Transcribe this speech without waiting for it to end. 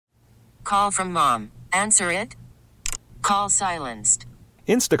Call from mom. Answer it. Call silenced.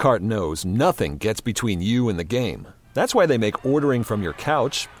 Instacart knows nothing gets between you and the game. That's why they make ordering from your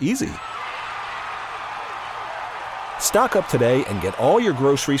couch easy. Stock up today and get all your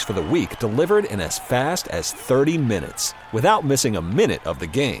groceries for the week delivered in as fast as 30 minutes without missing a minute of the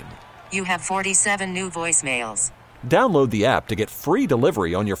game. You have 47 new voicemails. Download the app to get free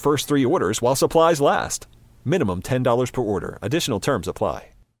delivery on your first 3 orders while supplies last. Minimum $10 per order. Additional terms apply.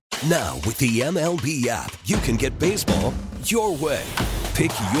 Now, with the MLB app, you can get baseball your way.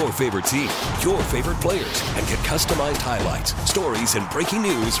 Pick your favorite team, your favorite players, and get customized highlights, stories, and breaking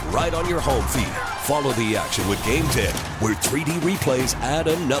news right on your home feed. Follow the action with Game 10, where 3D replays add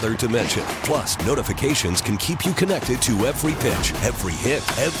another dimension. Plus, notifications can keep you connected to every pitch, every hit,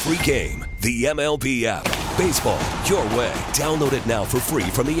 every game. The MLB app. Baseball your way. Download it now for free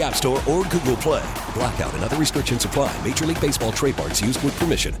from the App Store or Google Play. Blackout and other restrictions apply. Major League Baseball trademarks used with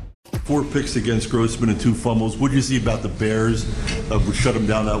permission. 4 picks against Grossman and 2 fumbles. What do you see about the Bears? Would shut them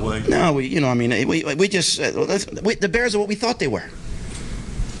down that way? No, we just the Bears are what we thought they were.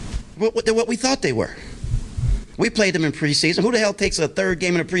 What we thought they were. We played them in preseason. Who the hell takes a third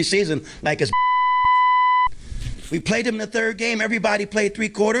game in the preseason like it's? We played them in the third game. Everybody played 3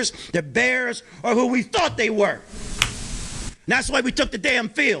 quarters. The Bears are who we thought they were. And that's why we took the damn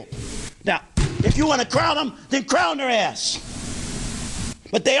field. Now, if you want to crown them, then crown their ass.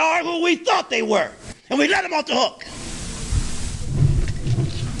 But they are who we thought they were. And we let them off the hook.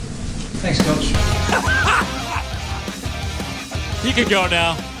 Thanks, Coach. You can go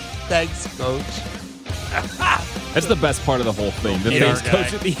now. Thanks, Coach. That's the best part of the whole thing. The thanks,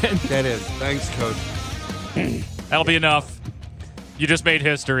 Coach, at the end. That is. Thanks, Coach. That'll be enough. You just made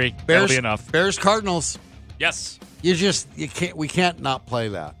history. That'll be enough. Bears Cardinals. Yes. We can't not play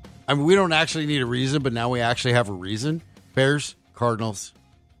that. I mean, we don't actually need a reason, but now we actually have a reason. Bears Cardinals.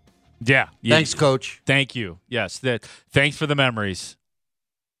 Yeah. Thanks, Coach. Thank you. Yes. Thanks for the memories.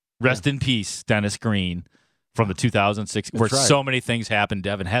 Rest in peace, Dennis Green, from the 2006, where so many things happened.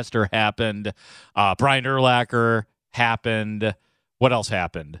 Devin Hester happened. Brian Urlacher happened. What else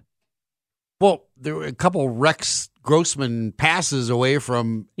happened? Well, there were a couple Rex Grossman passes away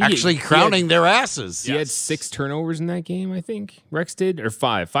from actually crowning their asses. He had 6 turnovers in that game, I think. Rex did, or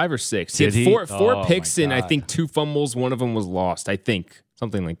 5 or 6. Did he had 4 picks and I think 2 fumbles. One of them was lost, I think.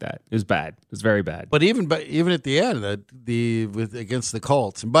 Something like that. It was bad. It was very bad. But even at the end, against the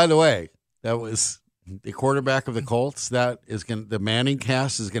Colts. And by the way, that was the quarterback of the Colts. The Manning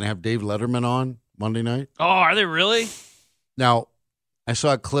cast is going to have Dave Letterman on Monday night. Oh, are they really? Now, I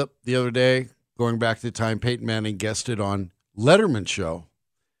saw a clip the other day going back to the time Peyton Manning guested on Letterman's show,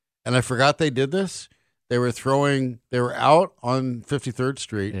 and I forgot they did this. They were out on 53rd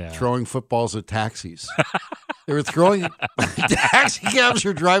Street throwing footballs at taxis. They were throwing taxi cabs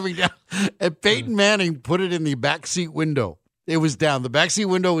were driving down, and Peyton Manning put it in the backseat window. It was down. The backseat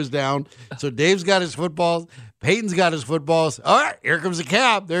window was down. So Dave's got his footballs. Peyton's got his footballs. All right, here comes a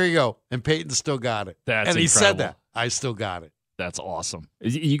cab. There you go. And Peyton still got it. That's and he incredible. said that. I still got it. That's awesome.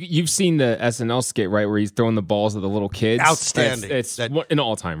 You've seen the SNL skit, right, where he's throwing the balls at the little kids? Outstanding. It's an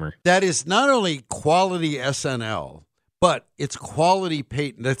all-timer. That is not only quality SNL, but it's quality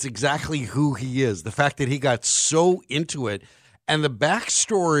Peyton. That's exactly who he is. The fact that he got so into it. And the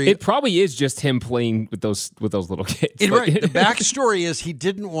backstory... It probably is just him playing with those little kids. Right. The backstory is he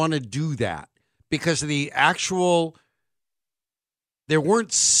didn't want to do that because of the actual... There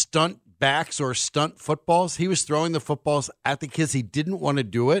weren't stunt backs or stunt footballs. He was throwing the footballs at the kids. He didn't want to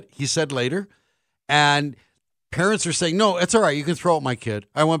do it, he said later. And parents are saying, no, it's all right. You can throw at my kid.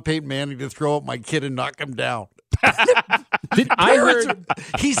 I want Peyton Manning to throw at my kid and knock him down.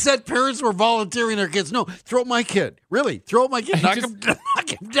 He said parents were volunteering their kids. No, throw at my kid. Really, throw at my kid. Knock him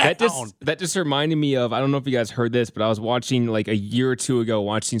down. That just reminded me of, I don't know if you guys heard this, but I was watching like a year or two ago,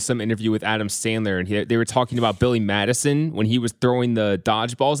 watching some interview with Adam Sandler, and they were talking about Billy Madison when he was throwing the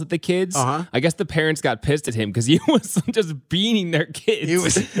dodgeballs at the kids. Uh-huh. I guess the parents got pissed at him because he was just beating their kids. He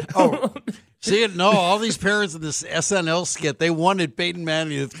was, see it? No, all these parents in this SNL skit, they wanted Peyton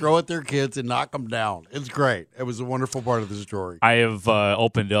Manning to throw at their kids and knock them down. It's great. It was a wonderful part of the story. I have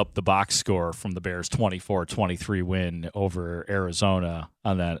opened up the box score from the Bears' 24-23 win over Arizona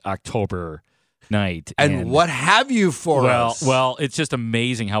on that October night. And what have you for us? Well, it's just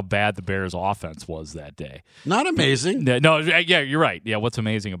amazing how bad the Bears' offense was that day. Not amazing. No, yeah, you're right. Yeah, what's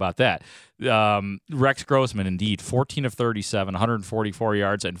amazing about that? Rex Grossman, indeed, 14 of 37, 144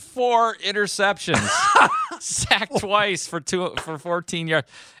 yards, and 4 interceptions. Sacked twice for 14 yards.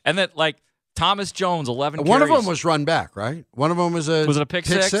 And then, Thomas Jones, 11 carries. One of them was run back, right? One of them was a pick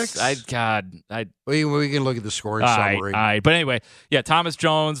six? We can look at the scoring summary. All right. But anyway, yeah, Thomas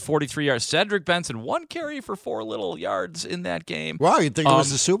Jones, 43 yards. Cedric Benson, 1 carry for 4 little yards in that game. Wow, you'd think it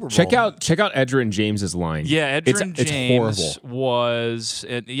was the Super Bowl. Check out Edgerrin James's line. Yeah, Edgerrin James it's horrible. was,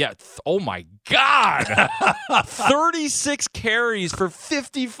 oh my God. 36 carries for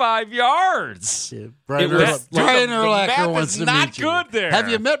 55 yards. Yeah, Brian Brian Urlacher wants to not meet you. good there. Have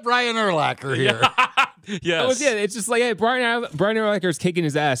you met Brian Urlacher here? Yes. It's just like, hey, Brian Urlacher's kicking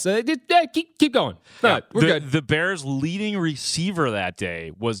his ass. Keep going. No, we're good. The Bears' leading receiver that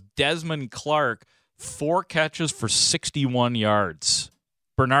day was Desmond Clark, 4 catches for 61 yards.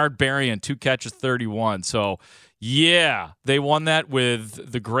 Bernard Berrien, 2 catches, 31. So, yeah, they won that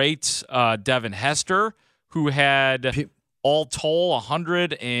with the great Devin Hester, who had all toll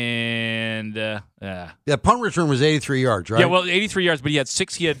 100 and punt return was 83 yards, right? Yeah, well, 83 yards, but he had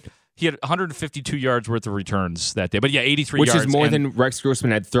 152 yards worth of returns that day. But yeah, 83 yards. Which is more than Rex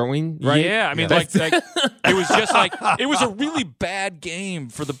Grossman had throwing, right? Yeah, I mean, like it was just like, it was a really bad game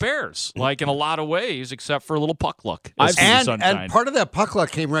for the Bears, like in a lot of ways, except for a little puck luck. And part of that puck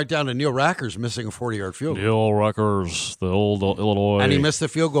luck came right down to Neil Rackers missing a 40-yard field goal. Neil Rackers, the old Illinois. And he missed the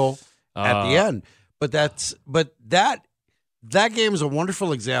field goal at the end. But that game is a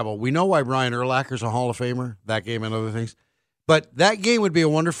wonderful example. We know why Brian Urlacher's a Hall of Famer, that game and other things. But that game would be a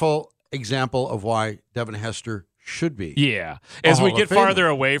wonderful example of why Devin Hester should be. Yeah. As we get farther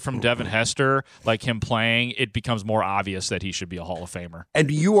away from Devin Hester, like him playing, it becomes more obvious that he should be a Hall of Famer.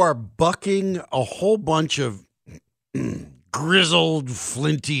 And you are bucking a whole bunch of grizzled,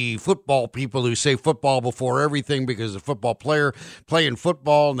 flinty football people who say football before everything because a football player playing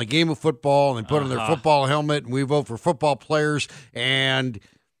football and the game of football, and they put on their football helmet, and we vote for football players, and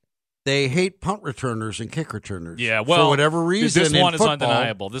they hate punt returners and kick returners. Yeah, well, for whatever reason. This one is football,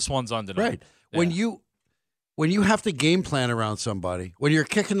 undeniable. This one's undeniable. Right. Yeah. When you have to game plan around somebody, when you're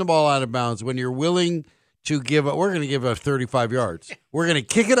kicking the ball out of bounds, when you're willing to we're going to give up 35 yards. We're going to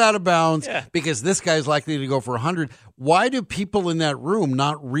kick it out of bounds because this guy's likely to go for 100. Why do people in that room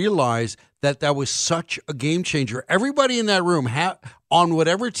not realize that was such a game changer? Everybody in that room, on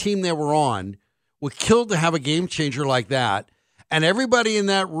whatever team they were on, would kill to have a game changer like that. And everybody in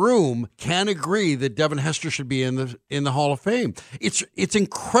that room can agree that Devin Hester should be in the Hall of Fame. It's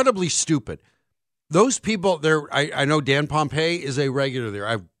incredibly stupid. Those people, I know Dan Pompei is a regular there.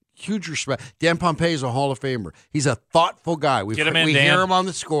 I have huge respect. Dan Pompei is a Hall of Famer. He's a thoughtful guy. We hear him on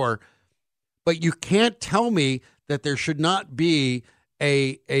the score. But you can't tell me that there should not be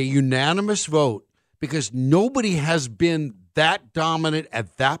a unanimous vote, because nobody has been that dominant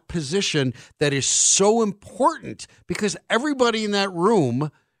at that position that is so important, because everybody in that room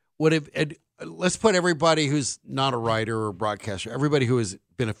would have, let's put everybody who's not a writer or a broadcaster, everybody who has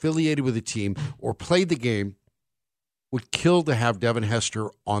been affiliated with a team or played the game would kill to have Devin Hester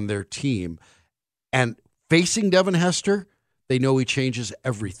on their team. And facing Devin Hester, they know he changes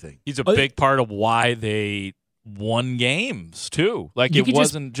everything. He's a big part of why they won games too. Like, it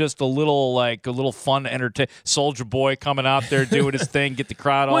wasn't just a little fun entertain Soldier Boy coming out there doing his thing, get the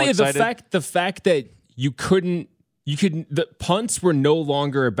crowd all excited. The fact that the punts were no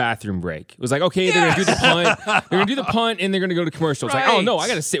longer a bathroom break. It was like, okay, they're gonna do the punt, and they're gonna go to commercial. It's like, oh no, I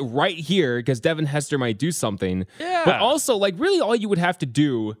gotta sit right here because Devin Hester might do something. Yeah. But also, like, really, all you would have to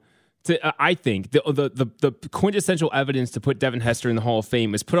do I think the quintessential evidence to put Devin Hester in the Hall of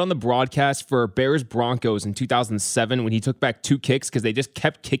Fame is put on the broadcast for Bears Broncos in 2007 when he took back 2 kicks because they just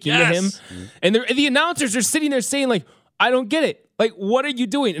kept kicking to him, and the announcers are sitting there saying, like, I don't get it. Like, what are you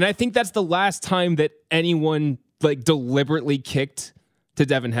doing? And I think that's the last time that anyone like deliberately kicked to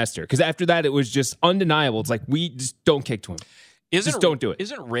Devin Hester, because after that it was just undeniable. It's like, we just don't kick to him. Don't do it.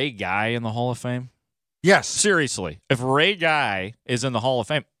 Isn't Ray Guy in the Hall of Fame? Yes. Seriously, if Ray Guy is in the Hall of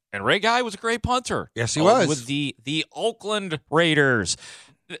Fame. And Ray Guy was a great punter. Yes, he was. With the Oakland Raiders.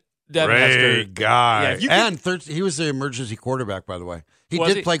 Ray Guy. He was the emergency quarterback, by the way. He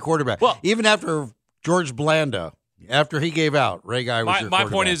did play quarterback. Well, even after George Blanda, after he gave out, Ray Guy was your quarterback. My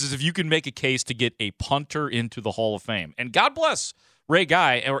point is if you can make a case to get a punter into the Hall of Fame, and God bless Ray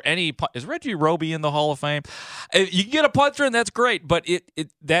Guy, or is Reggie Roby in the Hall of Fame? You can get a punter, and that's great. But I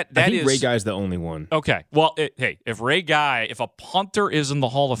think Ray Guy's the only one. Okay, well, if Ray Guy, if a punter is in the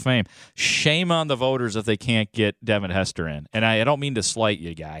Hall of Fame, shame on the voters if they can't get Devin Hester in. And I don't mean to slight you,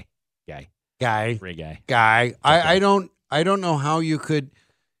 Ray Guy. I don't know how you could.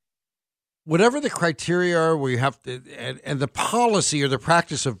 Whatever the criteria are, where you have to, and the policy or the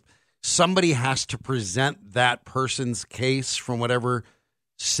practice of. Somebody has to present that person's case from whatever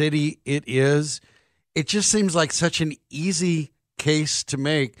city it is. It just seems like such an easy case to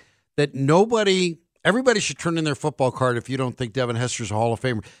make that everybody should turn in their football card if you don't think Devin Hester's a Hall of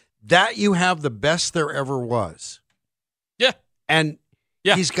Famer. that you have the best there ever was. Yeah. And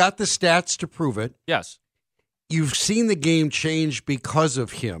he's got the stats to prove it. Yes. You've seen the game change because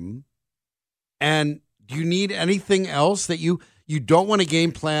of him. And do you need anything else that you don't want to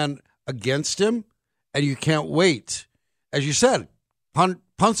game plan against him and you can't wait? As you said,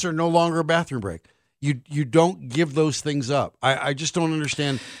 punts are no longer a bathroom break. You don't give those things up. I just don't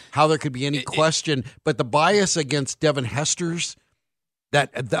understand how there could be any question. But the bias against Devin Hester's,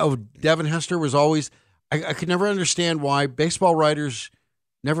 Devin Hester was always, I could never understand why baseball writers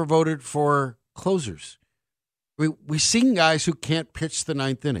never voted for closers. We've seen guys who can't pitch the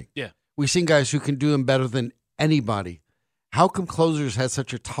ninth inning. Yeah. We've seen guys who can do them better than anybody. How come closers had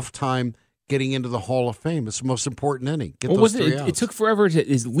such a tough time getting into the Hall of Fame? It's the most important inning. Get those 3 outs. It took forever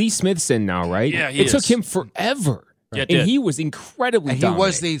is Lee Smithson now, right? Yeah, it took him forever. Yeah, and he was incredibly dominant. He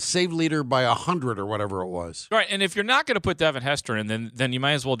was the save leader by 100 or whatever it was. Right, and if you're not going to put Devin Hester in, then you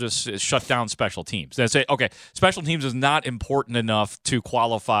might as well just shut down special teams. And say, okay, special teams is not important enough to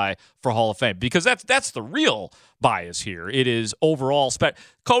qualify for Hall of Fame, because that's the real bias here. It is overall.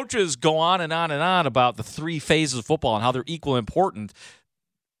 Coaches go on and on and on about the 3 phases of football and how they're equally important.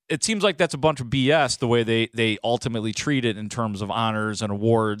 It seems like that's a bunch of BS, the way they ultimately treat it in terms of honors and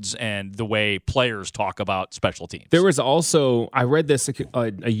awards and the way players talk about special teams. There was also, I read this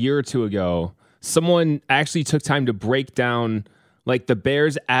a year or two ago, someone actually took time to break down like the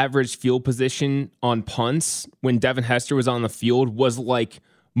Bears' average field position on punts when Devin Hester was on the field was like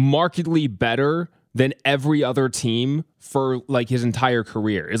markedly better than every other team for like his entire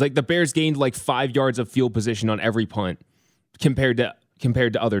career. It's like the Bears gained like 5 yards of field position on every punt compared to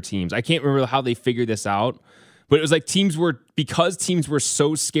other teams. I can't remember how they figured this out, but it was like teams were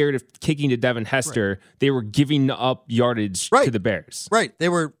so scared of kicking to Devin Hester, they were giving up yardage to the Bears. Right. They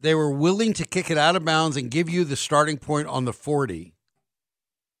were willing to kick it out of bounds and give you the starting point on the 40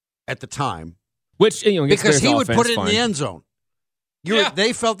 at the time. Which, because he would put it in the end zone.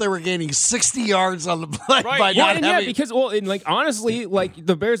 They felt they were gaining 60 yards on the play by yeah, not having. Yeah, because honestly,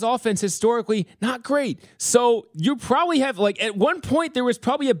 the Bears' offense historically not great. So you probably have at one point there was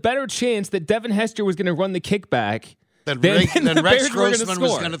probably a better chance that Devin Hester was going to run the kickback than the Rex Bears were Grossman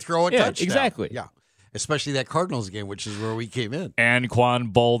was going to throw a touchdown. Exactly. Yeah. Especially that Cardinals game, which is where we came in.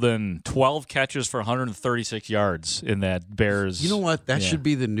 Anquan Boldin, 12 catches for 136 yards in that Bears. You know what? That should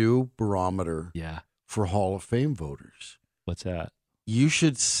be the new barometer for Hall of Fame voters. What's that? You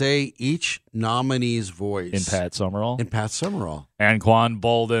should say each nominee's voice. In Pat Summerall? Anquan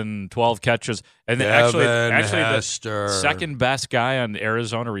Boldin, 12 catches. And then actually the second best guy on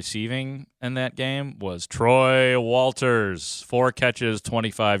Arizona receiving in that game was Troy Walters, 4 catches,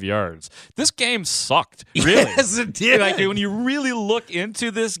 25 yards. This game sucked, really. Yes, it did. When you really look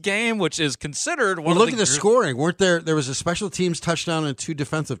into this game, which is considered one look at the scoring. Weren't there was a special teams touchdown and 2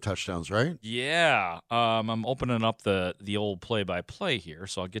 defensive touchdowns, right? Yeah. I'm opening up the old play-by-play here,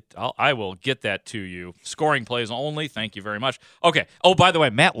 so I will get that to you. Scoring plays only. Thank you very much. Okay. Oh, by the way,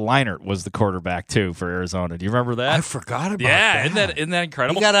 Matt Leinart was the quarterback too for Arizona. Do you remember that? I forgot about that. Yeah, isn't that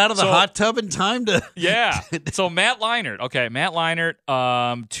incredible? He got out of the hot tub in time to. Yeah. So Matt Leinart. Okay, Matt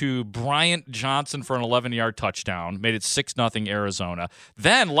Leinart to Bryant Johnson for an 11-yard touchdown, made it 6-0 Arizona.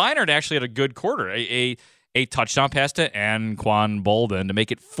 Then Leinart actually had a good quarter, a touchdown pass to Anquan Boldin to make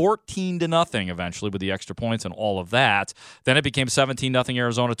it 14-0 eventually with the extra points and all of that. Then it became 17-0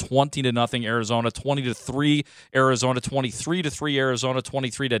 Arizona, 20-0 Arizona, 20-3 Arizona, 23-3 Arizona,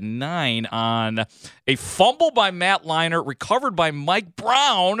 23-9 on a fumble by Matt Leinart, recovered by Mike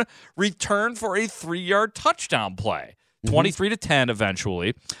Brown, returned for a 3-yard touchdown play. 23-10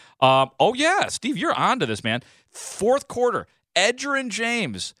 eventually. Steve, you're on to this, man. Fourth quarter, Edgerrin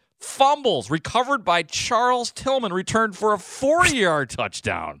James fumbles, recovered by Charles Tillman, returned for a 40-yard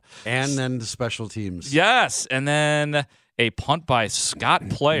touchdown. And then the special teams. Yes, and then a punt by Scott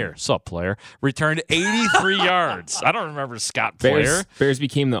Player, returned 83 yards. I don't remember Scott Player. Bears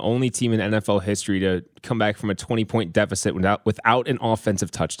became the only team in NFL history to come back from a 20-point deficit without an offensive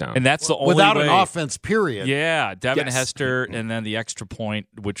touchdown. And that's the only without way. An offense, period. Yeah, Devin Hester, and then the extra point,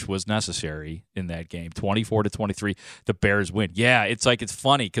 which was necessary in that game, 24-23, the Bears win. Yeah, it's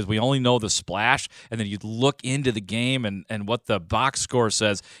funny because we only know the splash, and then you look into the game and what the box score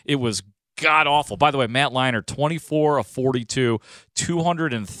says. It was god-awful. By the way, Matt Leinart, 24 of 42,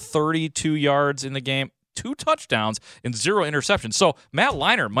 232 yards in the game, 2 touchdowns, and 0 interceptions. So Matt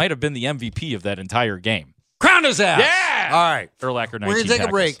Leinart might have been the MVP of that entire game. Crowned his ass. Yeah! All right. Urlacher 19 We're going to take tackles.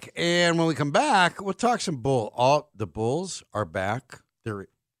 a break, and when we come back, we'll talk some bull. The Bulls are back. They're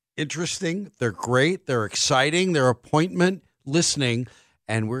interesting. They're great. They're exciting. They're appointment listening,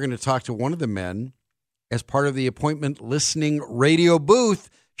 and we're going to talk to one of the men as part of the appointment listening radio booth.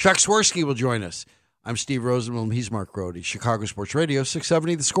 Chuck Swirsky will join us. I'm Steve Rosenblum. He's Mark Grody. Chicago Sports Radio,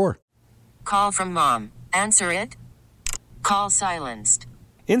 670 The Score. Call from mom. Answer it. Call silenced.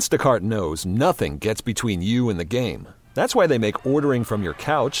 Instacart knows nothing gets between you and the game. That's why they make ordering from your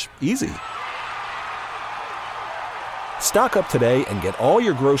couch easy. Stock up today and get all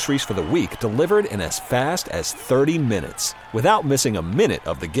your groceries for the week delivered in as fast as 30 minutes without missing a minute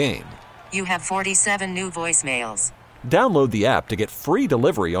of the game. You have 47 new voicemails. Download the app to get free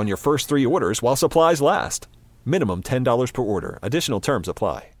delivery on your first 3 orders while supplies last. Minimum $10 per order. Additional terms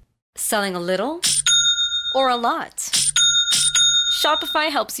apply. Selling a little or a lot? Shopify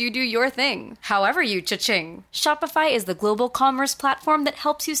helps you do your thing, however you cha-ching. Shopify is the global commerce platform that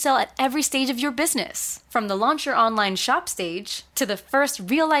helps you sell at every stage of your business. From the launch your online shop stage, to the first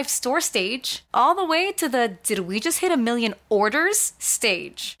real-life store stage, all the way to the did we just hit 1 million orders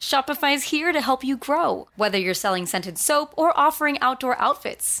stage. Shopify's here to help you grow. Whether you're selling scented soap or offering outdoor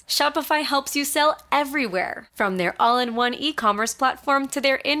outfits, Shopify helps you sell everywhere. From their all-in-one e-commerce platform to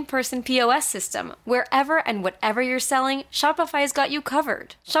their in-person POS system, wherever and whatever you're selling, Shopify's got you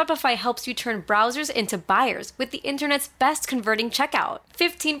covered. Shopify helps you turn browsers into buyers with the internet's best converting checkout.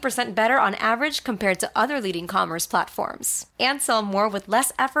 15% better on average compared to other leading commerce platforms. And sell more with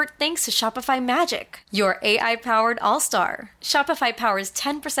less effort thanks to Shopify Magic, your AI-powered all-star. Shopify powers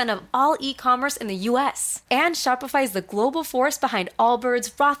 10% of all e-commerce in the U.S. And Shopify is the global force behind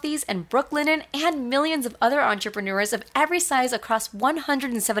Allbirds, Rothy's, and Brooklinen, and millions of other entrepreneurs of every size across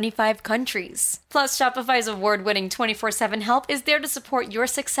 175 countries. Plus, Shopify's award-winning 24/7 help is there to support your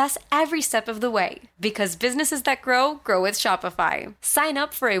success every step of the way. Because businesses that grow, grow with Shopify. Sign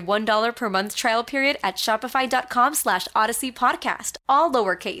up for a $1 per month trial period at shopify.com/Odyssey Podcast, all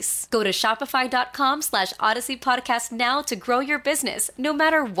lowercase. Go to shopify.com/Odyssey Podcast now to grow your business, no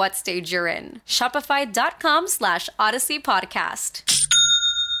matter what stage you're in. Shopify.com/Odyssey Podcast.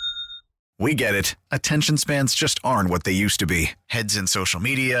 We get it. Attention spans just aren't what they used to be. Heads in social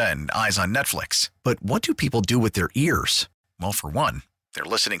media and eyes on Netflix. But what do people do with their ears? Well, for one, they're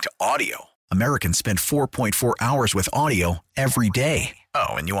listening to audio. Americans spend 4.4 hours with audio every day.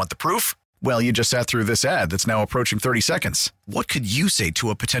 Oh, and you want the proof? Well, you just sat through this ad that's now approaching 30 seconds. What could you say to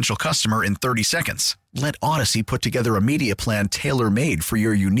a potential customer in 30 seconds? Let Odyssey put together a media plan tailor-made for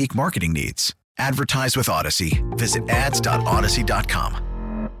your unique marketing needs. Advertise with Odyssey. Visit ads.odyssey.com.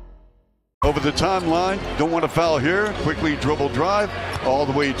 Over the timeline, don't want to foul here. Quickly dribble drive all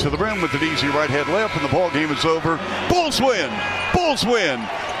the way to the rim with an easy right-hand layup, and the ball game is over. Bulls win! Bulls win!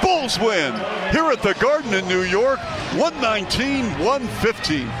 Bulls win! Here at the Garden in New York,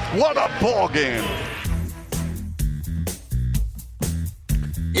 119-115. What a ball game!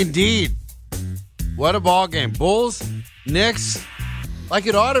 Indeed. What a ball game. Bulls, Knicks, like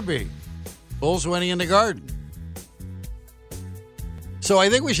it ought to be. Bulls winning in the Garden. So I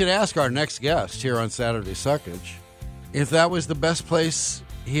think we should ask our next guest here on Saturday Suckage if that was the best place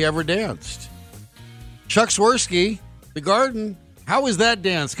he ever danced. Chuck Swirsky, the Garden, how was that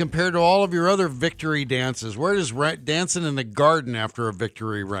dance compared to all of your other victory dances? Where does dancing in the Garden after a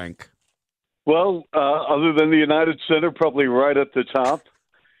victory rank? Well, other than the United Center, probably right at the top.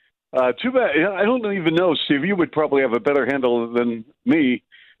 Too bad. I don't even know, Steve. You would probably have a better handle than me.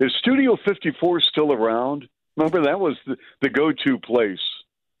 Is Studio 54 still around? Remember, that was the go-to place.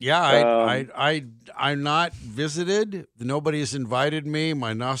 Yeah, I'm not visited. Nobody has invited me.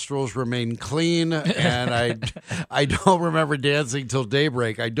 My nostrils remain clean, and I don't remember dancing till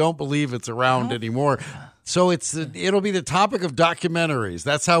daybreak. I don't believe it's around anymore. So it'll be the topic of documentaries.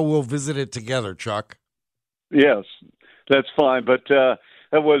 That's how we'll visit it together, Chuck. Yes, that's fine. But that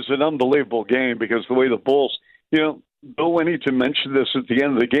was an unbelievable game because the way the Bulls, Bill Wennington mentioned this at the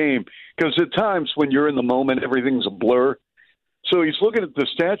end of the game, because at times when you're in the moment, everything's a blur. So he's looking at the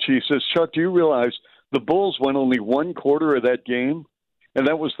stat sheet. He says, Chuck, do you realize the Bulls went only one quarter of that game? And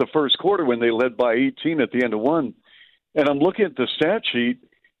that was the first quarter when they led by 18 at the end of one. And I'm looking at the stat sheet,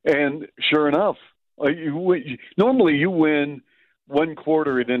 and sure enough, normally you win one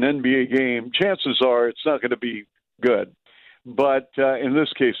quarter in an NBA game. Chances are it's not going to be good. But in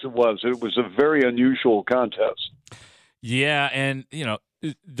this case, it was. It was a very unusual contest. Yeah, and,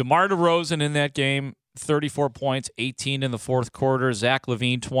 DeMar DeRozan in that game, 34 points, 18 in the fourth quarter. Zach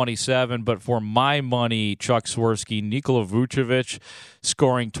LaVine, 27. But for my money, Chuck Swirsky, Nikola Vucevic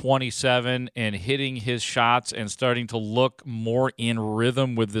scoring 27 and hitting his shots and starting to look more in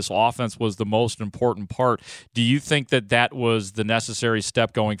rhythm with this offense was the most important part. Do you think that was the necessary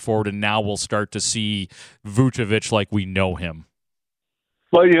step going forward, and now we'll start to see Vucevic like we know him?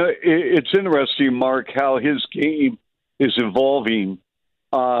 Well, it's interesting, Mark, how his game is evolving.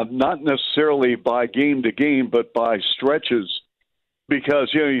 Not necessarily by game to game, but by stretches. because,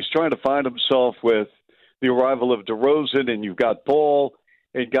 he's trying to find himself with the arrival of DeRozan, and you've got Ball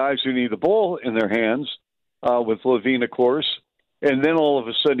and guys who need the ball in their hands, with Levine, of course. And then all of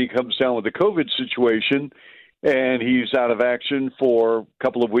a sudden he comes down with the COVID situation, and he's out of action for a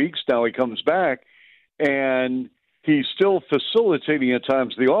couple of weeks. Now he comes back, and he's still facilitating at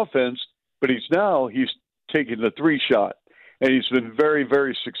times the offense, but he's taking the three shot, and he's been very,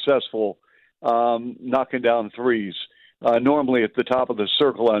 very successful knocking down threes, normally at the top of the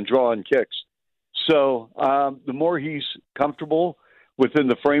circle on drawing kicks. So the more he's comfortable within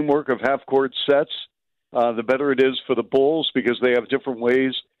the framework of half-court sets, the better it is for the Bulls, because they have different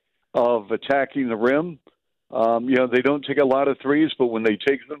ways of attacking the rim. They don't take a lot of threes, but when they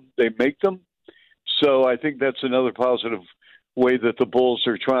take them, they make them. So I think that's another positive way that the Bulls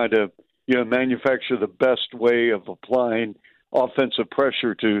are trying to, manufacture the best way of applying offensive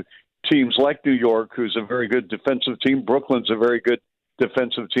pressure to teams like New York, who's a very good defensive team. Brooklyn's a very good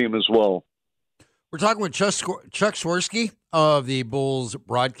defensive team as well. We're talking with Chuck Swirsky of the Bulls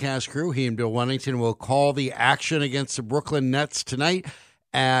broadcast crew. He and Bill Wennington will call the action against the Brooklyn Nets tonight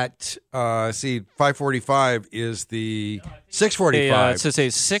at 5:45 is the 6:45. It's a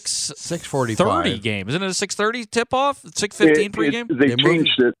 6:30 game. Isn't it a 6:30 tip off? 6:15 pregame. They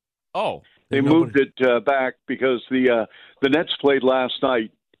changed it. Oh, they moved it back because the Nets played last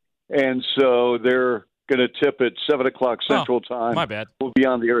night, and so they're going to tip at 7:00 Central Time. My bad. We'll be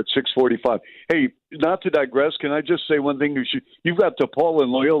on the air at 6:45. Hey, not to digress, can I just say one thing? You've got DePaul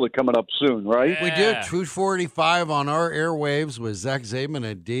and Loyola coming up soon, right? Yeah. We do. 2:45 on our airwaves with Zach Zabin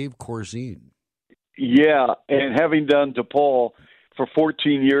and Dave Corzine. Yeah, and having done DePaul for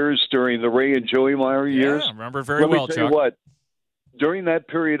 14 years during the Ray and Joey Meyer years. I remember very well, Chuck. Let me tell you what, during that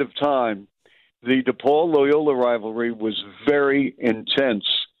period of time, the DePaul-Loyola rivalry was very intense.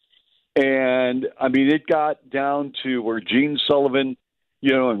 And, it got down to where Gene Sullivan,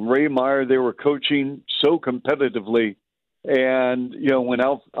 and Ray Meyer, they were coaching so competitively. And, when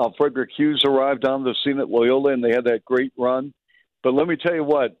Alfredrick Hughes arrived on the scene at Loyola, and they had that great run. But let me tell you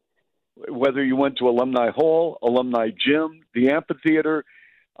what, whether you went to Alumni Hall, Alumni Gym, the amphitheater,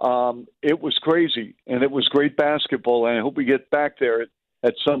 it was crazy. And it was great basketball. And I hope we get back there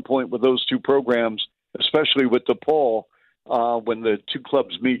at some point with those two programs, especially with DePaul, when the two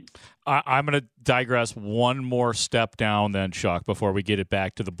clubs meet. I'm going to digress one more step down then, Chuck, before we get it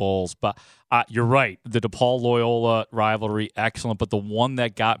back to the Bulls. But you're right. The DePaul-Loyola rivalry, excellent. But the one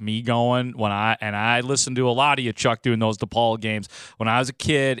that got me going I listened to a lot of you, Chuck, doing those DePaul games when I was a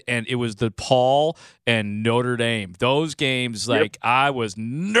kid, and it was DePaul and Notre Dame. Those games, I was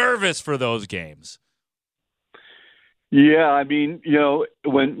nervous for those games. Yeah,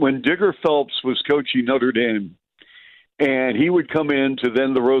 when Digger Phelps was coaching Notre Dame, and he would come in to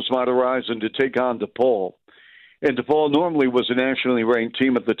then the Rosemont Horizon to take on DePaul. And DePaul normally was a nationally ranked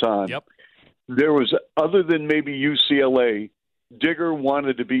team at the time. Yep. There was, other than maybe UCLA, Digger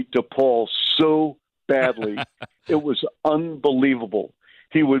wanted to beat DePaul so badly. It was unbelievable.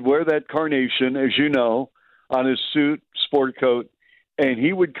 He would wear that carnation, as you know, on his suit, sport coat, and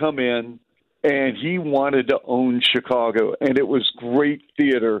he would come in, and he wanted to own Chicago. And it was great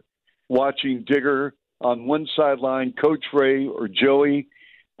theater watching Digger on one sideline, Coach Ray or Joey,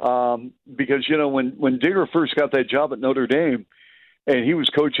 because, when Digger first got that job at Notre Dame, and he was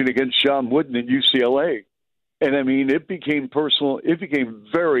coaching against John Wooden at UCLA, and, it became personal. It became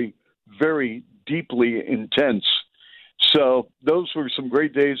very, very deeply intense. So those were some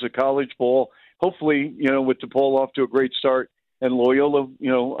great days of college ball. Hopefully, with DePaul off to a great start, and Loyola,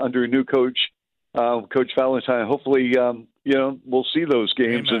 under a new coach, Coach Valentine, hopefully, we'll see those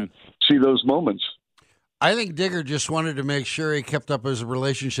games and see those moments. I think Digger just wanted to make sure he kept up his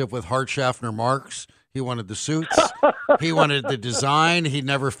relationship with Hart Schaffner Marks. He wanted the suits. He wanted the design. He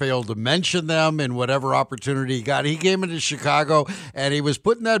never failed to mention them in whatever opportunity he got. He came into Chicago, and he was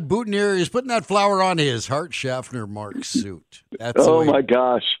putting that boutonniere, he was putting that flower on his Hart Schaffner Marks suit. That's my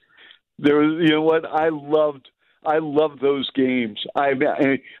gosh. There was, what? I loved those games.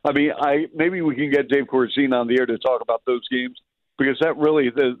 Maybe we can get Dave Corzine on the air to talk about those games, because that really,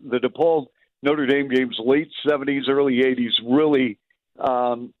 the DePaul Notre Dame games, late 70s, early 80s, really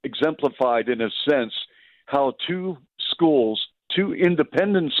exemplified, in a sense, how two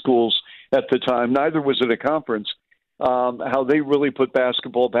independent schools at the time, neither was it a conference, how they really put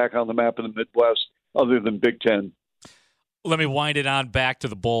basketball back on the map in the Midwest, other than Big Ten. Let me wind it on back to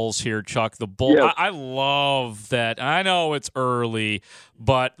the Bulls here, Chuck. The Bulls, yes. I love that. I know it's early,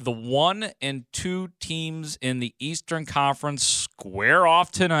 but the 1 and 2 teams in the Eastern Conference square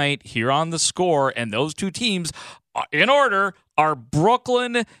off tonight here on The Score, and those two teams, in order, are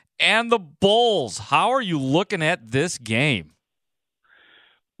Brooklyn and the Bulls. How are you looking at this game?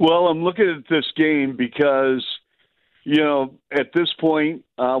 Well, I'm looking at this game because, at this point,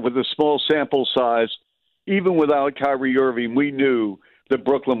 with a small sample size, even without Kyrie Irving, we knew that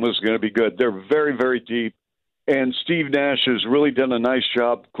Brooklyn was going to be good. They're very, very deep. And Steve Nash has really done a nice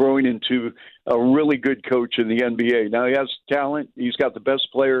job growing into a really good coach in the NBA. Now, he has talent. He's got the best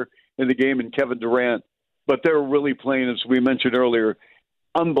player in the game in Kevin Durant. But they're really playing, as we mentioned earlier,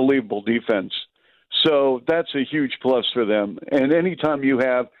 unbelievable defense. So that's a huge plus for them. And anytime you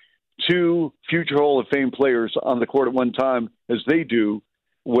have two future Hall of Fame players on the court at one time, as they do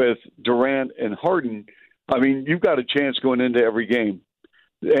with Durant and Harden, I mean, you've got a chance going into every game.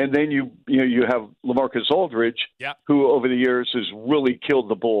 And then you have LaMarcus Aldridge, who over the years has really killed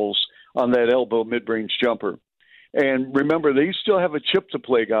the Bulls on that elbow mid-range jumper. And remember, they still have a chip to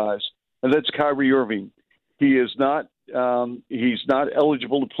play, guys, and that's Kyrie Irving. He is not he's not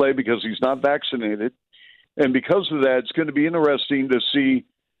eligible to play because he's not vaccinated. And because of that, it's going to be interesting to see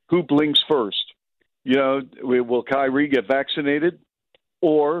who blinks first. Will Kyrie get vaccinated,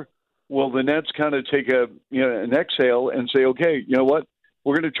 or will the Nets kind of take an exhale and say, okay, you know what?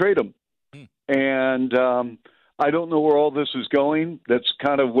 We're going to trade him. And I don't know where all this is going. That's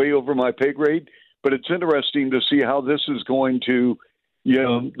kind of way over my pay grade. But it's interesting to see how this is going to,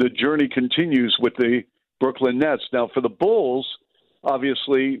 the journey continues with the Brooklyn Nets. Now, for the Bulls,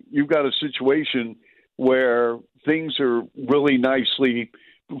 obviously, you've got a situation where things are really nicely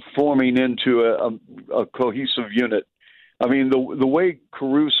forming into a cohesive unit. I mean, the way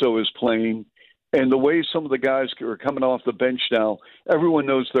Caruso is playing and the way some of the guys are coming off the bench now, everyone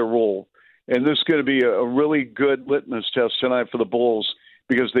knows their role. And this is going to be a really good litmus test tonight for the Bulls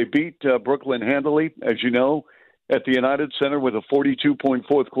because they beat Brooklyn handily, as you know, at the United Center with a 42-point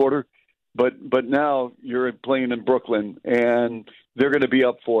fourth quarter. But now you're playing in Brooklyn, and they're going to be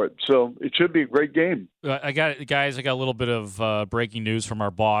up for it. So it should be a great game. I got a little bit of breaking news from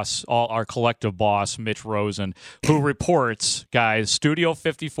our boss, our collective boss, Mitch Rosen, who reports, guys, Studio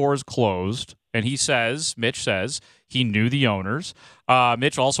 54 is closed. And Mitch says, he knew the owners.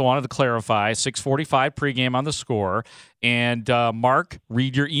 Mitch also wanted to clarify 6:45 pregame on the Score. And Mark,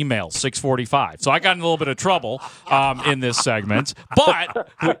 read your email, 6:45. So I got in a little bit of trouble in this segment.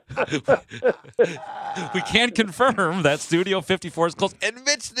 But we can confirm that Studio 54 is closed. And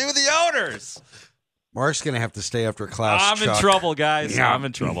Mitch knew the owners. Mark's going to have to stay after class. I'm in trouble, guys. Yeah. I'm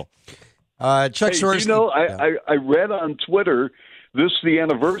in trouble. Chuck Sorsky. I read on Twitter this is the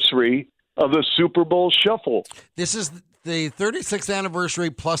anniversary of the Super Bowl Shuffle. This is the 36th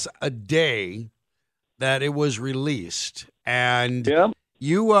anniversary plus a day that it was released, and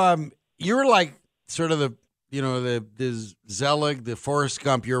you're like sort of the Zelig, the Forrest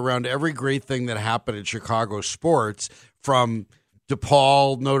Gump. You're around every great thing that happened in Chicago sports, from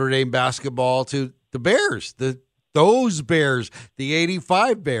DePaul, Notre Dame basketball to the Bears, those Bears, the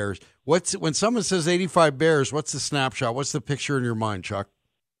 '85 Bears. When someone says '85 Bears? What's the snapshot? What's the picture in your mind, Chuck?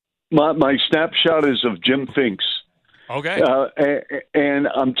 My snapshot is of Jim Finks. Okay. And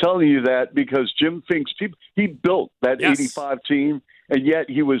I'm telling you that because Jim Finks, he built that 85 team, and yet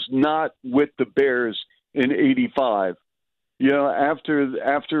he was not with the Bears in 85.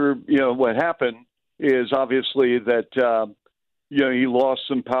 After what happened is obviously that, he lost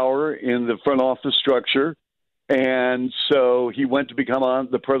some power in the front office structure, and so he went to become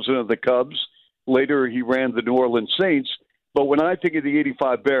the president of the Cubs. Later, he ran the New Orleans Saints. But when I think of the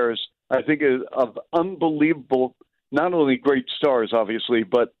 85 Bears, I think of unbelievable, not only great stars, obviously,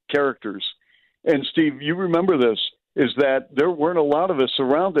 but characters. And, Steve, you remember this, is that there weren't a lot of us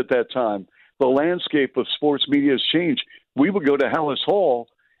around at that time. The landscape of sports media has changed. We would go to Hallis Hall,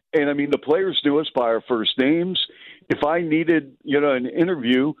 and, the players knew us by our first names. If I needed, an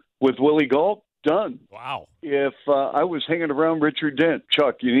interview with Willie Gault, done. Wow. If I was hanging around Richard Dent,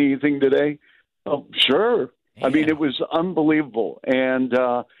 Chuck, you need anything today? Oh, sure. Yeah. It was unbelievable. And,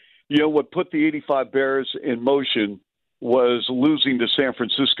 what put the 85 Bears in motion was losing to San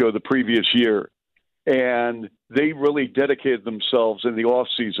Francisco the previous year. And they really dedicated themselves in the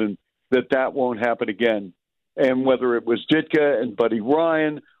offseason that won't happen again. And whether it was Ditka and Buddy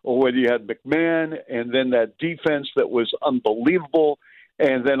Ryan, or whether you had McMahon, and then that defense that was unbelievable,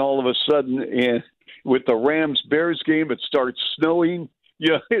 and then all of a sudden with the Rams-Bears game, it starts snowing.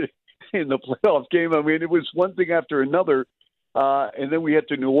 In the playoff game, it was one thing after another, and then we hit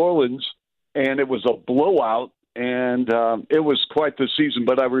to New Orleans, and it was a blowout, and it was quite the season.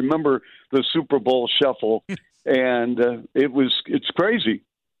 But I remember the Super Bowl Shuffle, and it's crazy.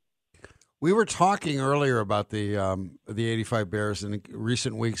 We were talking earlier about the 85 Bears, and in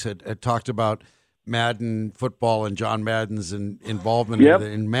recent weeks had talked about Madden football and John Madden's involvement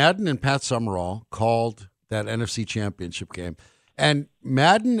in Madden, and Pat Summerall called that NFC Championship game. And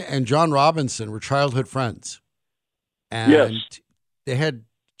Madden and John Robinson were childhood friends. And Yes. they had,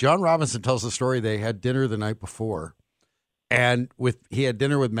 John Robinson tells the story, they had dinner the night before. And he had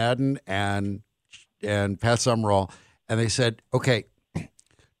dinner with Madden and Pat Summerall. And they said, okay,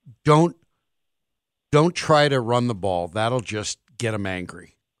 don't try to run the ball. That'll just get him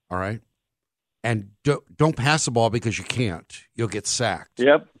angry. All right. And don't pass the ball because you can't. You'll get sacked.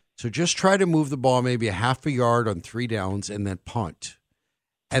 Yep. So just try to move the ball maybe a half a yard on 3 downs and then punt.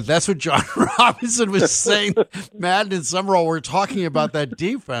 And that's what John Robinson was saying. Madden and Summerall were talking about that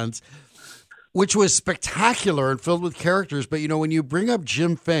defense, which was spectacular and filled with characters. But, when you bring up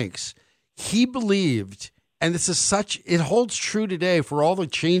Jim Finks, he believed, and it holds true today for all the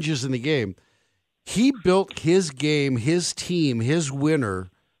changes in the game. He built his game, his team, his winner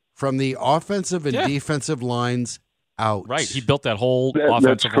from the offensive and defensive lines out. Right. He built that whole offensive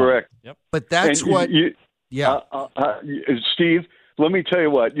That's correct. line. Yep. But that's Steve, let me tell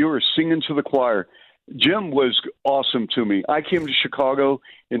you what. You were singing to the choir. Jim was awesome to me. I came to Chicago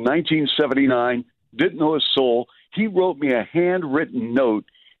in 1979, didn't know a soul. He wrote me a handwritten note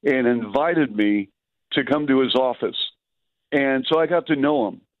and invited me to come to his office. And so I got to know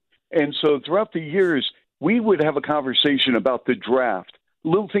him. And so throughout the years, we would have a conversation about the draft,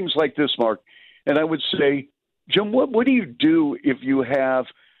 little things like this, Mark. And I would say, Jim, what do you do if you have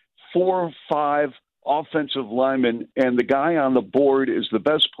 4 or 5 offensive linemen and the guy on the board is the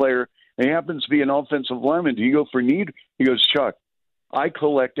best player and he happens to be an offensive lineman? Do you go for need? He goes, Chuck, I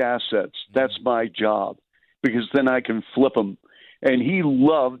collect assets. That's my job because then I can flip them. And he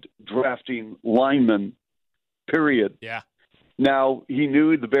loved drafting linemen, period. Yeah. Now, he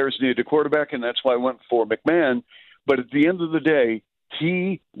knew the Bears needed a quarterback, and that's why I went for McMahon. But at the end of the day,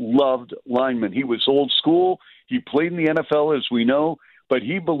 he loved linemen. He was old school. He played in the NFL, as we know, but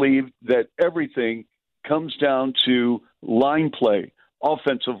he believed that everything comes down to line play,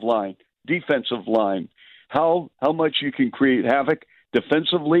 offensive line, defensive line, how much you can create havoc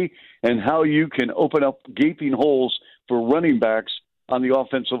defensively, and how you can open up gaping holes for running backs on the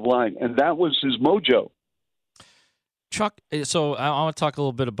offensive line. And that was his mojo. Chuck, so I want to talk a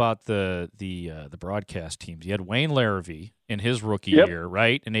little bit about the broadcast teams. You had Wayne Larrivee in his rookie year,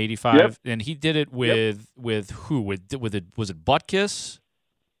 right, in '85, and he did it with who? Was it Butkus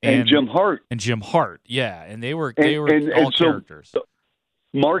and Jim Hart and Jim Hart? Yeah, and they were all characters.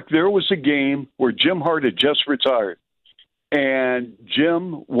 Mark, there was a game where Jim Hart had just retired, and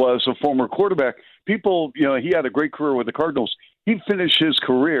Jim was a former quarterback. People, he had a great career with the Cardinals. He finished his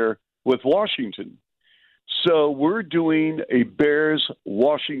career with Washington. So we're doing a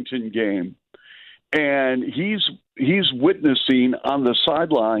Bears-Washington game, and he's witnessing on the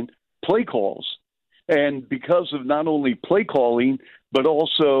sideline play calls. And because of not only play calling, but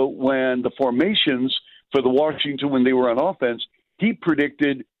also when the formations for the Washington, when they were on offense, he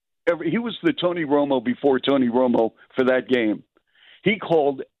predicted he was the Tony Romo before Tony Romo for that game. He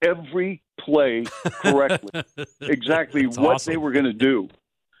called every play correctly, exactly what awesome. They were going to do.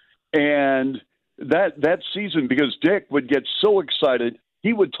 And that season, because Dick would get so excited,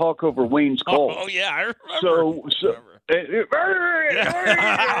 he would talk over Wayne's call. Oh yeah, I remember.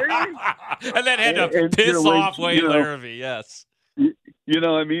 And then had to piss off Wayne Larrivee. Yes. It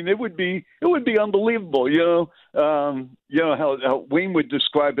would be unbelievable. How Wayne would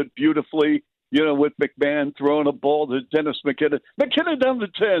describe it beautifully. With McMahon throwing a ball to Dennis McKinnon. McKinnon down the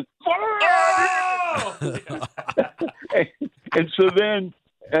 10. Oh! and so then.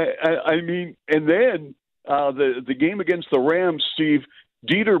 And then the game against the Rams, Steve,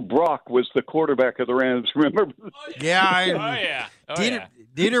 Dieter Brock was the quarterback of the Rams. Remember? Yeah.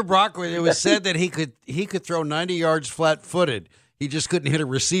 Dieter Brock. It was said that he could throw 90 yards flat-footed. He just couldn't hit a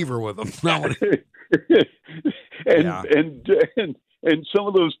receiver with him. And some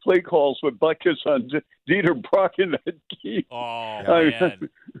of those play calls with Butkus on Dieter Brock in that game. Oh man.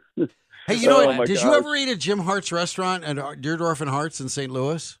 Hey, what? Did you ever eat at Jim Hart's restaurant at Deerdorf and Hart's in St.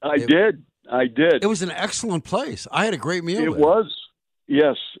 Louis? I did. It was an excellent place. I had a great meal. It was,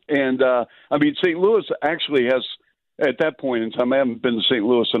 yes. And, St. Louis actually has, at that point in time, I haven't been to St.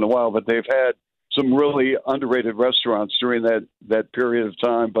 Louis in a while, but they've had some really underrated restaurants during that period of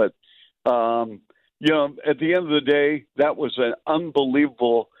time. But, at the end of the day, that was an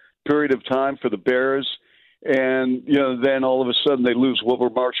unbelievable period of time for the Bears. And, then all of a sudden they lose Wilbur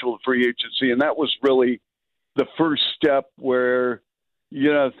Marshall at free agency. And that was really the first step where,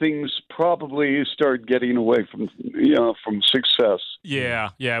 things probably start getting away from success. Yeah,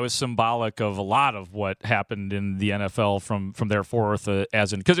 it was symbolic of a lot of what happened in the NFL from there forth,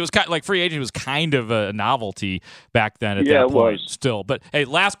 because it was kind of like free agent was kind of a novelty back then at that point. Still, but hey,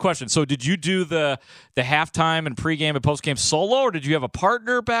 last question. So, did you do the halftime and pregame and postgame solo, or did you have a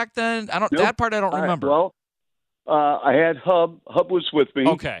partner back then? Nope. That part I don't remember. I had Hub. Hub was with me.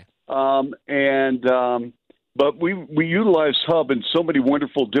 Okay. But we utilized Hub in so many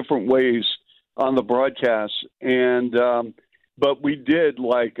wonderful different ways on the broadcast, but we did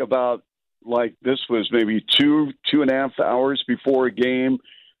this was maybe 2.5 hours before a game.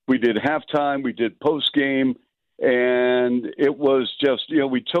 We did halftime, we did post game, and it was just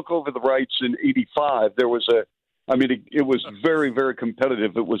we took over the rights in '85. It was very, very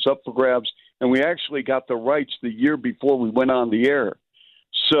competitive. It was up for grabs, and we actually got the rights the year before we went on the air.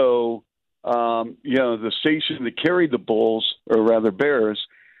 So. The station that carried the Bulls, or rather Bears,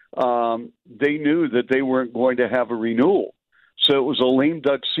 they knew that they weren't going to have a renewal. So it was a lame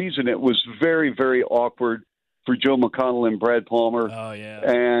duck season. It was very, very awkward for Joe McConnell and Brad Palmer. Oh, yeah.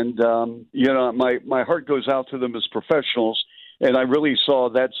 And, my heart goes out to them as professionals. And I really saw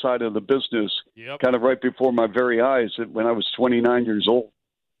that side of the business kind of right before my very eyes when I was 29 years old.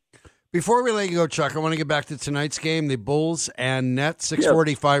 Before we let you go, Chuck, I want to get back to tonight's game, the Bulls and Nets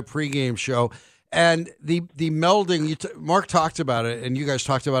 6:45 pregame show. And the melding, Mark talked about it, and you guys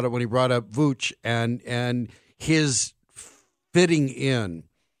talked about it when he brought up Vooch and his fitting in.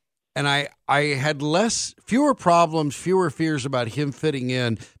 And I had fewer problems, fewer fears about him fitting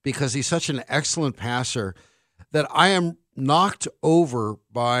in because he's such an excellent passer that I am knocked over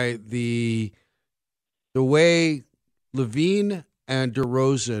by the way LaVine and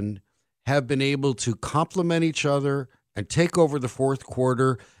DeRozan have been able to complement each other and take over the fourth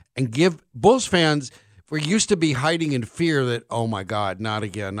quarter and give Bulls fans, we used to be hiding in fear that, oh my God, not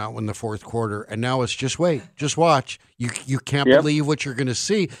again, not in the fourth quarter. And now it's just wait, just watch. You can't believe what you're going to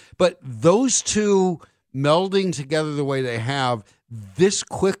see. But those two melding together the way they have this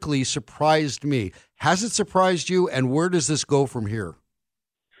quickly surprised me. Has it surprised you? And where does this go from here?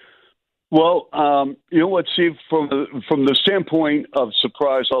 Well, you know what, Steve, from the standpoint of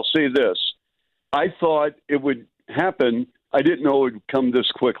surprise, I'll say this. I thought it would happen. I didn't know it would come this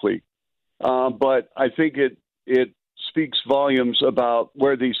quickly. But I think it speaks volumes about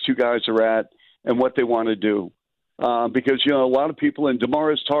where these two guys are at and what they want to do. Because, a lot of people, and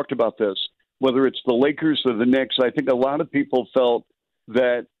DeMar has talked about this, whether it's the Lakers or the Knicks, I think a lot of people felt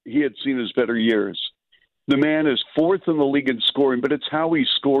that he had seen his better years. The man is fourth in the league in scoring, but it's how he's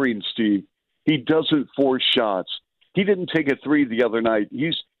scoring, Steve. He doesn't force shots. He didn't take a three the other night.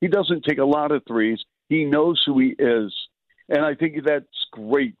 He doesn't take a lot of threes. He knows who he is. And I think that's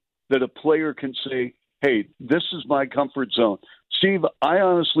great that a player can say, hey, this is my comfort zone. Steve, I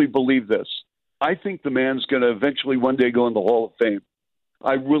honestly believe this. I think the man's going to eventually one day go in the Hall of Fame.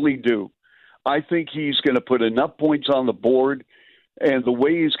 I really do. I think he's going to put enough points on the board, and the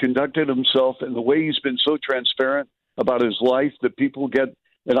way he's conducted himself and the way he's been so transparent about his life that people get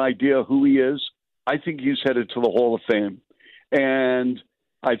an idea of who he is, I think he's headed to the Hall of Fame. And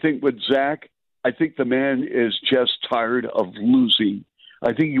I think with Zach, I think the man is just tired of losing.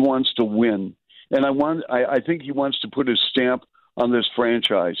 I think he wants to win. And I think he wants to put his stamp on this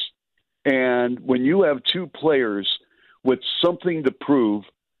franchise. And when you have two players with something to prove,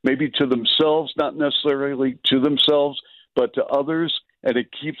 maybe to themselves, not necessarily to themselves, but to others, and it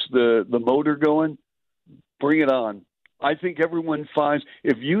keeps the motor going, bring it on. I think everyone finds,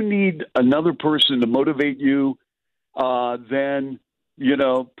 if you need another person to motivate you, then,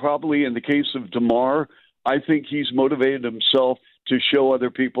 probably in the case of DeMar, I think he's motivated himself to show other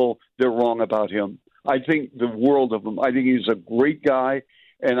people they're wrong about him. I think the world of him. I think he's a great guy,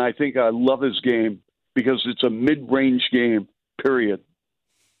 and I think I love his game because it's a mid-range game, period.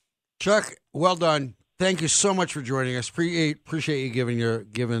 Chuck, well done. Thank you so much for joining us. Appreciate you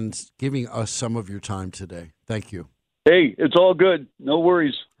giving us some of your time today. Thank you. Hey, it's all good. No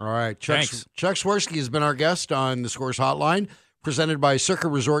worries. All right. Chuck Swirsky has been our guest on the Scores Hotline, presented by Circa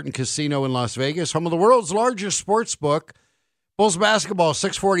Resort and Casino in Las Vegas, home of the world's largest sports book. Bulls basketball,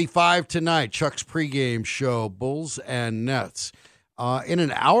 6:45 tonight. Chuck's pregame show, Bulls and Nets. In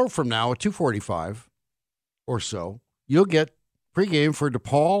an hour from now, at 2:45 or so, you'll get pregame for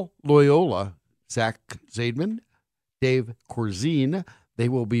DePaul Loyola. Zach Zaidman, Dave Corzine. They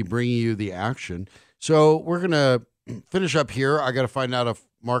will be bringing you the action. So we're going to finish up here. I got to find out if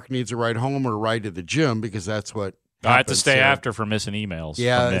Mark needs a ride home or a ride to the gym, because that's what I have to stay after for missing emails.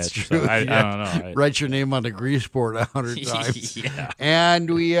 Yeah, that's true. So I don't know. Write your name on the grease board 100 times. Yeah. And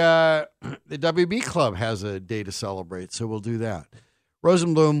the WB Club has a day to celebrate, so we'll do that.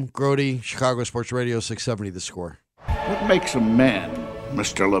 Rosenblum, Grody, Chicago Sports Radio, 670 The Score. What makes a man,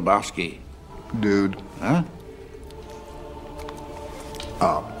 Mr. Lebowski? Dude. Huh?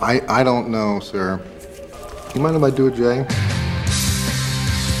 I don't know, sir. You mind if I do it, Jay?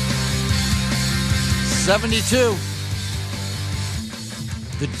 72.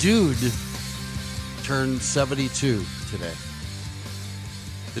 The dude turned 72 today.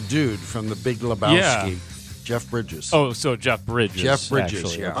 The dude from The Big Lebowski. Yeah. Jeff Bridges. Oh, so Jeff Bridges. Jeff Bridges,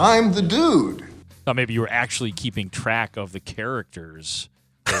 actually. yeah. I'm the dude. Thought maybe you were actually keeping track of the characters'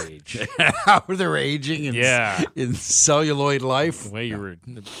 age. How they're aging in celluloid life. The way you were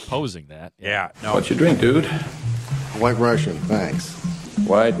posing that. Yeah. No. What's your drink, dude? White Russian, thanks.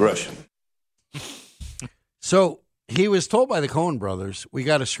 White Russian. So he was told by the Coen brothers, we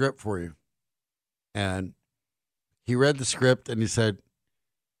got a script for you. And he read the script and he said,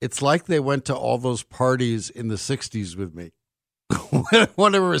 it's like they went to all those parties in the 60s with me.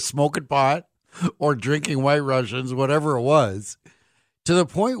 When they were smoking pot or drinking White Russians, whatever it was, to the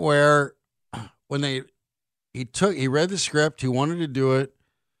point where when he read the script, he wanted to do it,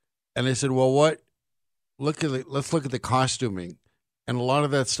 and they said, well, let's look at the costuming. And a lot of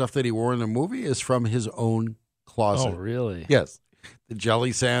that stuff that he wore in the movie is from his own closet. Oh, really? Yes. The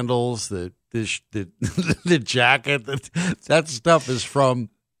jelly sandals, the jacket, that stuff is from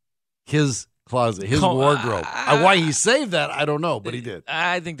his closet, his wardrobe. Why he saved that, I don't know, but he did.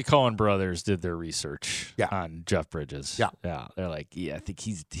 I think the Coen brothers did their research on Jeff Bridges. Yeah. They're like, I think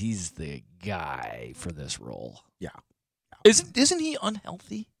he's the guy for this role. Yeah. Isn't he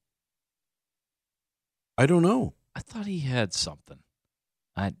unhealthy? I don't know. I thought he had something.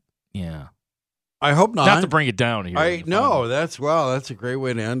 I hope not. Not to bring it down here. That's a great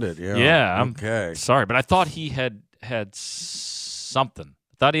way to end it. Yeah. Yeah. Okay. Sorry, but I thought he had something.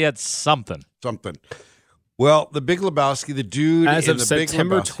 I thought he had something. Well, The Big Lebowski, the dude as in of the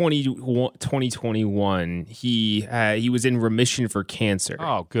September Big Lebowski. 2021, he was in remission for cancer.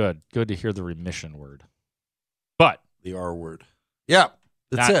 Oh, good. Good to hear the remission word. But the R word. Yeah,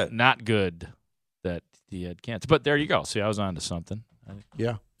 that's it. Not good that he had cancer. But there you go. See, I was on to something.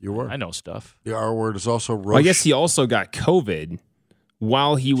 Yeah, you were. I know stuff. The R word is also Roche. Well, I guess he also got COVID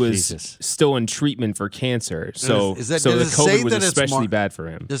while he was still in treatment for cancer. So, the COVID was especially bad for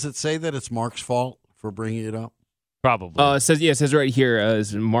him. Does it say that it's Mark's fault for bringing it up? Probably. It says right here,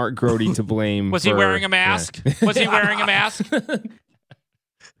 is Mark Grody to blame? Was he wearing a mask? Yeah. Was he wearing a mask?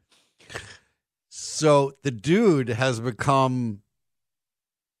 So the dude has become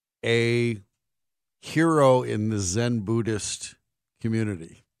a hero in the Zen Buddhist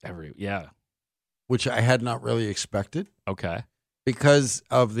community. Which I had not really expected. Okay. Because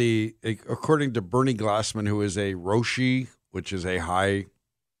of according to Bernie Glassman, who is a Roshi, which is a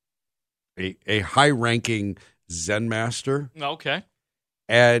high-ranking Zen master. Okay.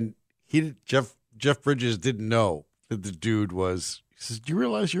 And Jeff Bridges didn't know that the dude was. He says, "Do you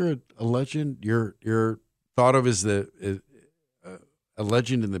realize you're a legend? You're thought of as a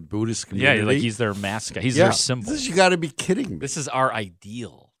legend in the Buddhist community." Yeah, like he's their mascot. He's their symbol. You got to be kidding me. This is our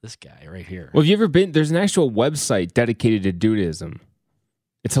ideal. This guy right here. Well, have you ever been? There's an actual website dedicated to Dudism.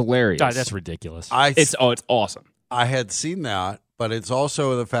 It's hilarious. That's ridiculous. It's awesome. I had seen that, but it's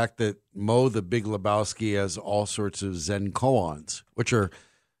also the fact that Mo the Big Lebowski has all sorts of Zen koans, which are,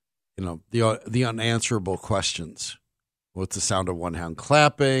 the unanswerable questions. What's the sound of one hand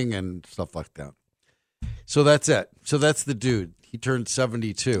clapping and stuff like that. So that's it. So that's the dude. He turned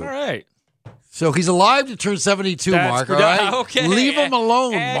 72. All right. So he's alive to turn 72, Mark. All right? Okay. Leave him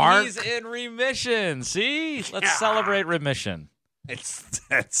alone, and Mark. He's in remission. See? Let's celebrate remission.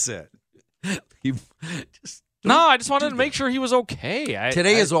 That's it. I just wanted to make sure he was okay.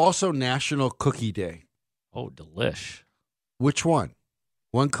 Today is also National Cookie Day. Oh, delish. Which one?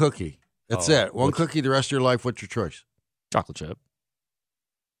 One cookie. That's it. One cookie the rest of your life. What's your choice? Chocolate chip.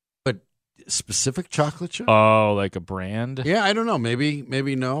 But specific chocolate chip? Oh, like a brand? Yeah, I don't know. Maybe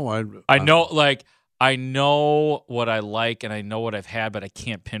no. I know what I like and I know what I've had, but I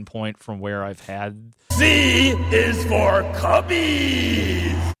can't pinpoint from where I've had. C is for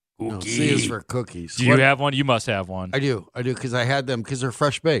cookies. No, C is for cookies. Do you have one? You must have one. I do because I had them because they're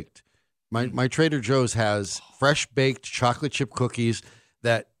fresh baked. My Trader Joe's has fresh baked chocolate chip cookies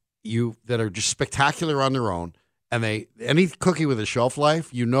that are just spectacular on their own, and any cookie with a shelf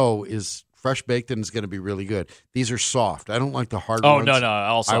life is fresh baked and is going to be really good. These are soft. I don't like the hard ones. Oh no,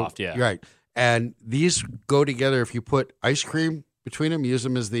 all soft. Yeah, right. And these go together if you put ice cream between them. Use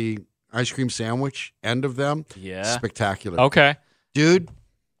them as the ice cream sandwich end of them. Yeah, spectacular. Okay, dude.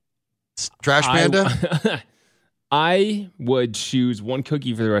 Trash Panda? I would choose one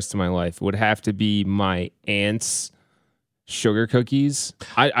cookie for the rest of my life. It would have to be my aunt's sugar cookies.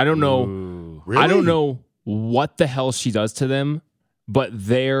 I don't know. Ooh, really? I don't know what the hell she does to them, but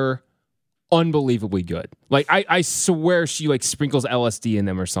they're unbelievably good. Like I swear she like sprinkles LSD in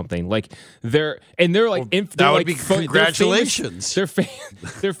them or something. Like they're like that would be congratulations. They're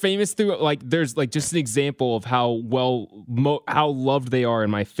famous through like there's like just an example of how how loved they are in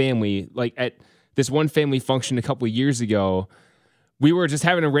my family. Like at this one family function a couple of years ago, we were just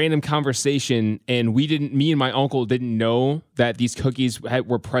having a random conversation, and me and my uncle didn't know that these cookies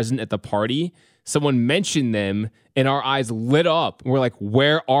were present at the party. Someone mentioned them, and our eyes lit up. We're like,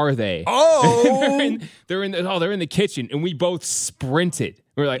 "Where are they?" Oh, they're in the kitchen, and we both sprinted.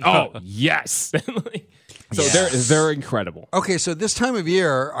 We're like, "Oh, yes!" So they're incredible. Okay, so this time of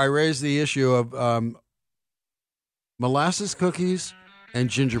year, I raised the issue of molasses cookies and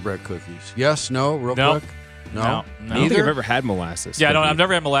gingerbread cookies. Yes, no, real quick. No. I don't think I've ever had molasses. Yeah, I've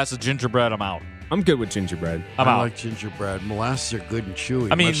never had molasses. Gingerbread, I'm out. I'm good with gingerbread. I like gingerbread. Molasses are good and chewy.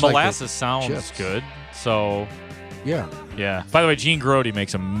 I mean, molasses sounds good. So, yeah. By the way, Gene Grody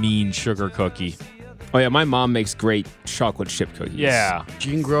makes a mean sugar cookie. Oh, yeah, my mom makes great chocolate chip cookies. Yeah.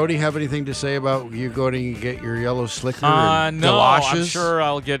 Gene Grody have anything to say about you going to get your yellow slicker and no, galoshes? I'm sure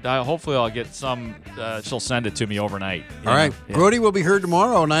I'll get, hopefully I'll get some, she'll send it to me overnight. All right. Yeah. Grody will be heard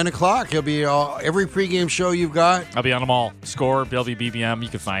tomorrow, 9 o'clock. He'll be every pregame show you've got. I'll be on them all. Score, BLVBBM, you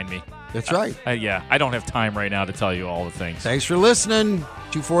can find me. That's right. I don't have time right now to tell you all the things. Thanks for listening.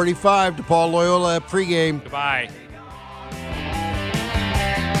 2:45 DePaul Loyola pregame. Goodbye.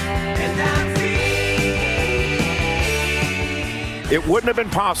 It wouldn't have been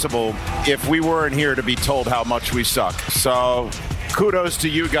possible if we weren't here to be told how much we suck. So kudos to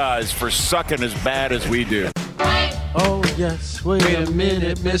you guys for sucking as bad as we do. Oh, yes. Wait a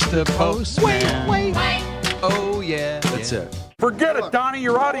minute, Mr. Postman. Wait. Oh, yeah. That's it. Forget it, Donnie.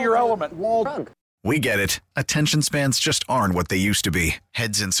 You're out of your element. We get it. Attention spans just aren't what they used to be.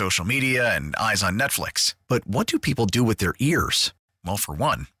 Heads in social media and eyes on Netflix. But what do people do with their ears? Well, for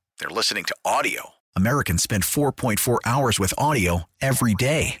one, they're listening to audio. Americans spend 4.4 hours with audio every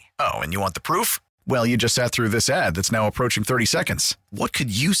day. Oh, and you want the proof? Well, you just sat through this ad that's now approaching 30 seconds. What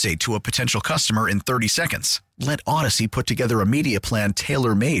could you say to a potential customer in 30 seconds? Let Odyssey put together a media plan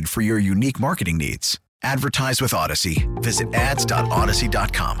tailor-made for your unique marketing needs. Advertise with Odyssey. Visit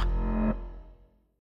ads.odyssey.com.